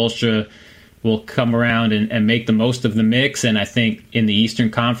think Spoelstra will come around and make the most of the mix, and I think in the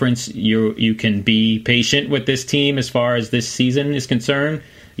Eastern Conference you can be patient with this team as far as this season is concerned.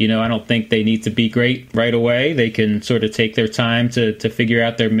 I don't think they need to be great right away. They can sort of take their time to figure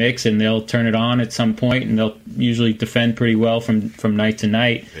out their mix, and they'll turn it on at some point, and they'll usually defend pretty well from night to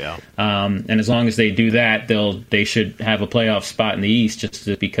night. Yeah. And as long as they do that, they should have a playoff spot in the East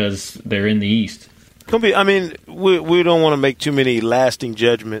just because they're in the East. I mean, we don't want to make too many lasting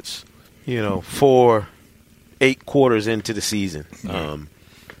judgments, 4-8 quarters into the season.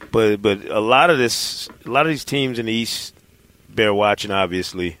 But a lot of these teams in the East bear watching,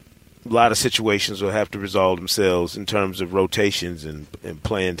 obviously. A lot of situations will have to resolve themselves in terms of rotations and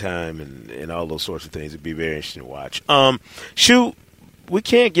playing time and all those sorts of things. It'd be very interesting to watch. We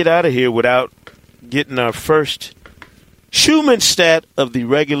can't get out of here without getting our first Schumann stat of the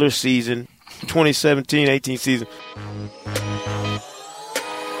regular season. 2017-18 season.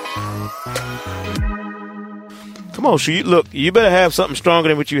 Come on, look, you better have something stronger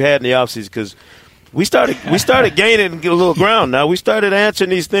than what you had in the offseason, because we started gaining and get a little ground now. We started answering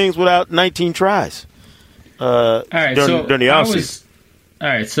these things without 19 tries during the offseason. All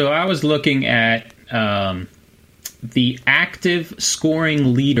right, so I was looking at the active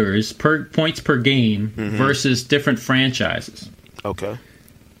scoring leaders per points per game versus different franchises. Okay.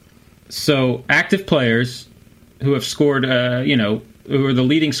 So active players who have scored, who are the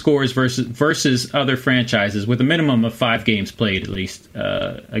leading scorers versus other franchises with a minimum of 5 games played at least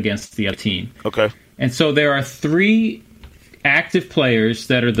against the other team. Okay. And so there are 3 active players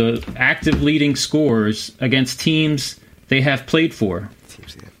that are the active leading scorers against teams they have played for.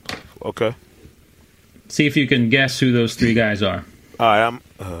 Okay. See if you can guess who those 3 guys are. All right, I'm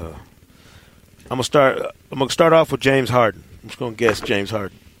gonna start off with James Harden. I'm just gonna guess James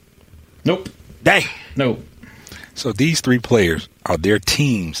Harden. Nope. Dang. Nope. So these 3 players are their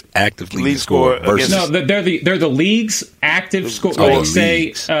team's active leading scorer versus. No, they're the league's active score. Like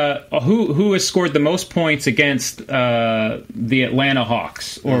say, who has scored the most points against the Atlanta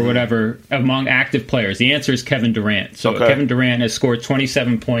Hawks or whatever among active players? The answer is Kevin Durant. So Kevin Durant has scored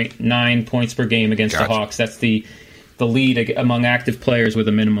 27.9 points per game against the Hawks. That's the lead among active players with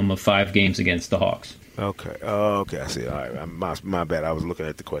a minimum of 5 games against the Hawks. Okay. Okay. I see. All right. My bad. I was looking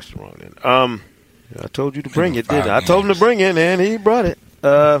at the question wrong then. I told you to bring it, didn't I? I told him to bring it, and he brought it.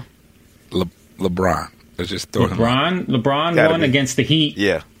 LeBron. Let's just throw him out. LeBron won against the Heat.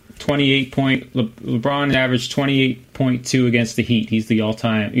 Yeah. 28 point. LeBron averaged 28.2 against the Heat. He's the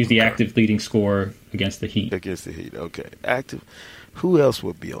all-time. He's the active leading scorer against the Heat. Against the Heat. Okay. Active. Who else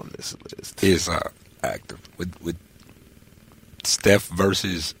would be on this list? Is active with Steph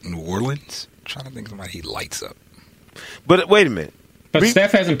versus New Orleans. I'm trying to think of somebody he lights up. But wait a minute. But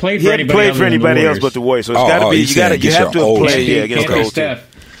Steph hasn't played for anybody else but the Warriors. So it's got to be. You have to have played against the whole Steph.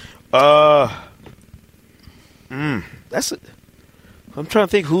 team. That's it. I'm trying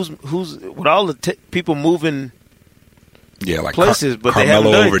to think who's with all the people moving. Yeah, like places, but Carmelo they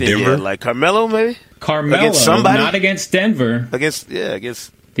haven't done over Denver. Yet. Like Carmelo, maybe. Against somebody, not against Denver. Against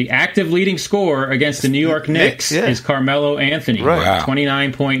the active leading scorer against the New York Knicks is Carmelo Anthony. Right. Wow.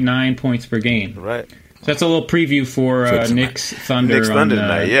 29.9 points per game. Right. So that's a little preview for Knicks Thunder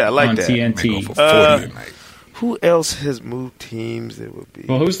tonight. Yeah, I like on that. TNT. Who else has moved teams? That would be.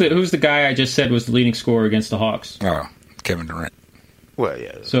 Well, who's the guy I just said was the leading scorer against the Hawks? Kevin Durant. Well,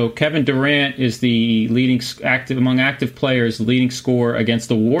 yeah. So Kevin Durant is the leading among active players, leading scorer against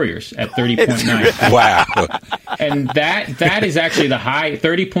the Warriors at 30.9. Wow. And that is actually the high.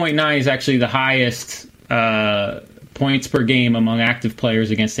 30.9 is actually the highest points per game among active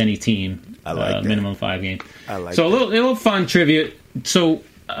players against any team. I like that. Minimum 5 games. I like so that. A little fun trivia. So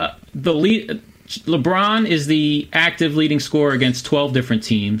LeBron is the active leading scorer against 12 different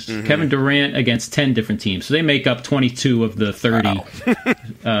teams. Mm-hmm. Kevin Durant against 10 different teams. So they make up 22 of the 30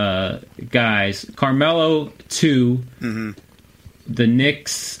 guys. Carmelo 2, the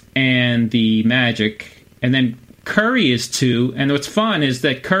Knicks and the Magic, and then Curry is 2, and what's fun is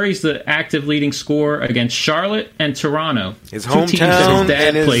that Curry's the active leading scorer against Charlotte and Toronto. His hometown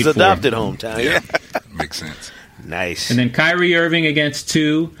and his adopted hometown. Yeah. Makes sense. Nice. And then Kyrie Irving against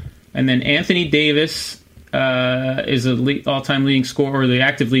 2, and then Anthony Davis is a all-time leading scorer, or the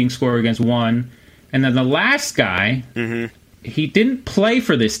active leading scorer against 1. And then the last guy, he didn't play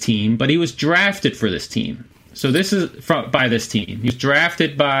for this team, but he was drafted for this team. So this is by this team. He was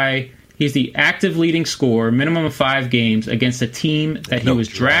drafted by... He's the active leading scorer, minimum of 5 games, against a team that he was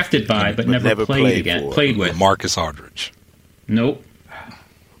drafted by but never played with. Marcus Aldridge. Nope.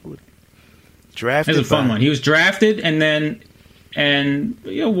 Drafted. That's a fun one. He was drafted and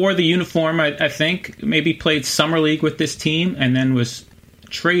wore the uniform. I think maybe played summer league with this team and then was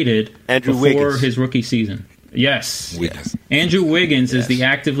traded before his rookie season. Yes. Andrew Wiggins is the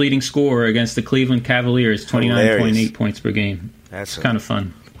active leading scorer against the Cleveland Cavaliers, 29.8 points per game. That's kind of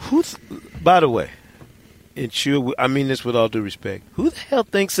fun. By the way, I mean this with all due respect. Who the hell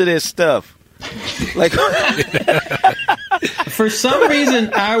thinks of this stuff? Like, for some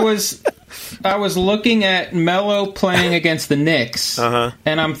reason, I was looking at Melo playing against the Knicks,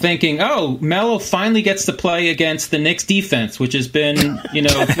 and I'm thinking, oh, Melo finally gets to play against the Knicks defense, which has been,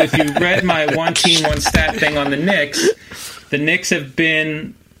 if you read my one team, one stat thing on the Knicks have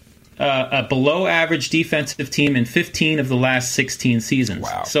been a below-average defensive team in 15 of the last 16 seasons.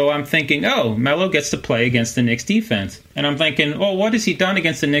 Wow. So I'm thinking, oh, Melo gets to play against the Knicks defense. And I'm thinking, oh, what has he done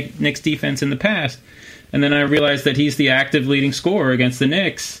against the Knicks defense in the past? And then I realized that he's the active leading scorer against the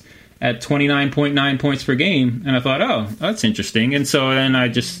Knicks. at 29.9 points per game, and I thought, oh, that's interesting. And so then I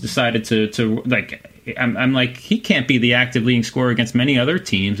just decided to I'm like, he can't be the active leading scorer against many other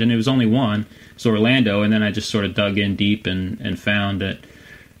teams, and it was only one, it's Orlando. And then I just sort of dug in deep and found that,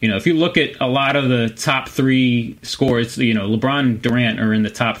 if you look at a lot of the top three scores, LeBron and Durant are in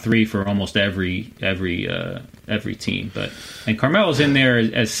the top three for almost every team. And Carmelo's in there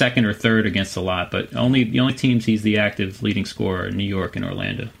as second or third against a lot, but the only teams he's the active leading scorer are New York and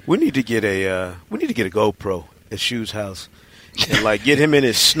Orlando. We need to get a GoPro at Shu's house and get him in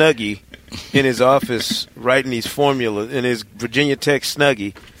his Snuggie in his office writing these formulas in his Virginia Tech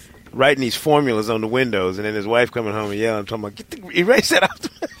Snuggie. Writing these formulas on the windows, and then his wife coming home and yelling, talking about, erase that out.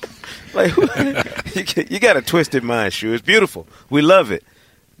 You got a twisted mind, Shu. It's beautiful. We love it,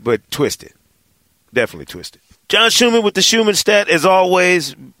 but twisted. Definitely twisted. John Schumann with the Schumann Stat, as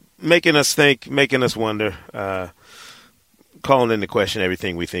always, making us think, making us wonder, calling into question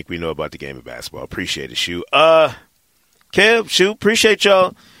everything we think we know about the game of basketball. Appreciate it, Shu. Kev, Shu, appreciate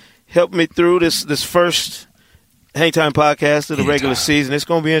y'all helping me through this first Hang Time podcast of the regular season. It's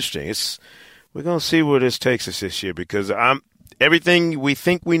going to be interesting. We're going to see where this takes us this year, because everything we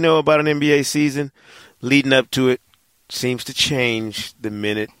think we know about an NBA season leading up to it seems to change the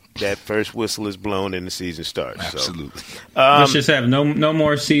minute that first whistle is blown and the season starts. Absolutely. So, let's just have no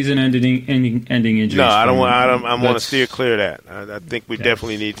more season-ending injuries. No, I want to steer clear of that. I think we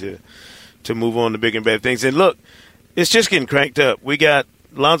definitely need to move on to bigger and better things. And look, it's just getting cranked up. We got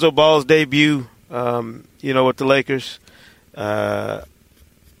Lonzo Ball's debut. With the Lakers, the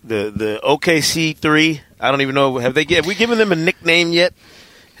OKC 3. I don't even know. Have we given them a nickname yet?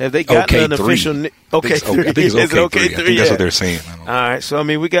 Have they gotten an official nickname? OK3. I think it's OK3. I think that's what they're saying. All right. So,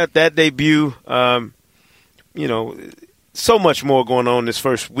 we got that debut. So much more going on this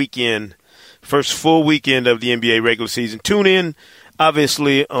first full weekend of the NBA regular season. Tune in,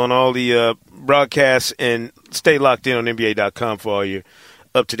 obviously, on all the broadcasts, and stay locked in on NBA.com for all your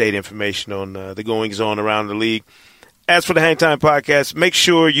up-to-date information on the goings-on around the league. As for the Hang Time Podcast, make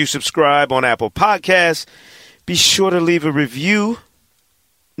sure you subscribe on Apple Podcasts. Be sure to leave a review.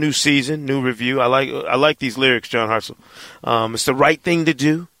 New season, new review. I like these lyrics, John Hartzell. It's the right thing to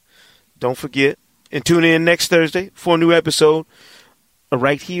do. Don't forget. And tune in next Thursday for a new episode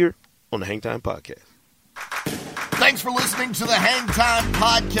right here on the Hang Time Podcast. Thanks for listening to the Hang Time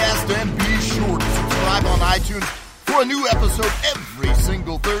Podcast, and be sure to subscribe on iTunes for a new episode every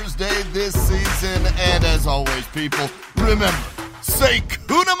single Thursday this season. And as always, people, remember, say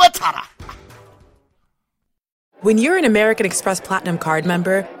Kuna Matata. When you're an American Express Platinum card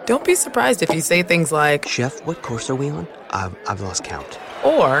member, don't be surprised if you say things like, Chef, what course are we on? I've lost count.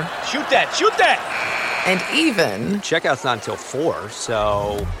 Or, Shoot that! And even, Checkout's not until 4,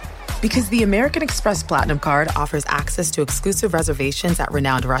 so... Because the American Express Platinum Card offers access to exclusive reservations at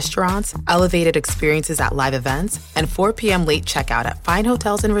renowned restaurants, elevated experiences at live events, and 4 p.m. late checkout at fine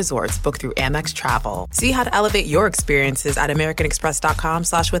hotels and resorts booked through Amex Travel. See how to elevate your experiences at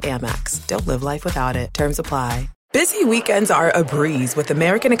americanexpress.com/withAmex. Don't live life without it. Terms apply. Busy weekends are a breeze with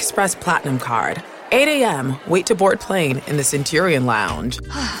American Express Platinum Card. 8 a.m., wait to board plane in the Centurion Lounge.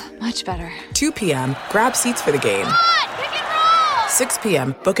 Much better. 2 p.m., grab seats for the game. 6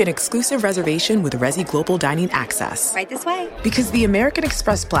 p.m., book an exclusive reservation with Resi Global Dining Access. Right this way. Because the American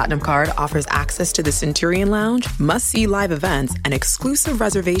Express Platinum Card offers access to the Centurion Lounge, must-see live events, and exclusive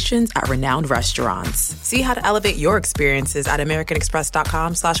reservations at renowned restaurants. See how to elevate your experiences at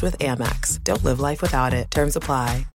americanexpress.com/withAmex. Don't live life without it. Terms apply.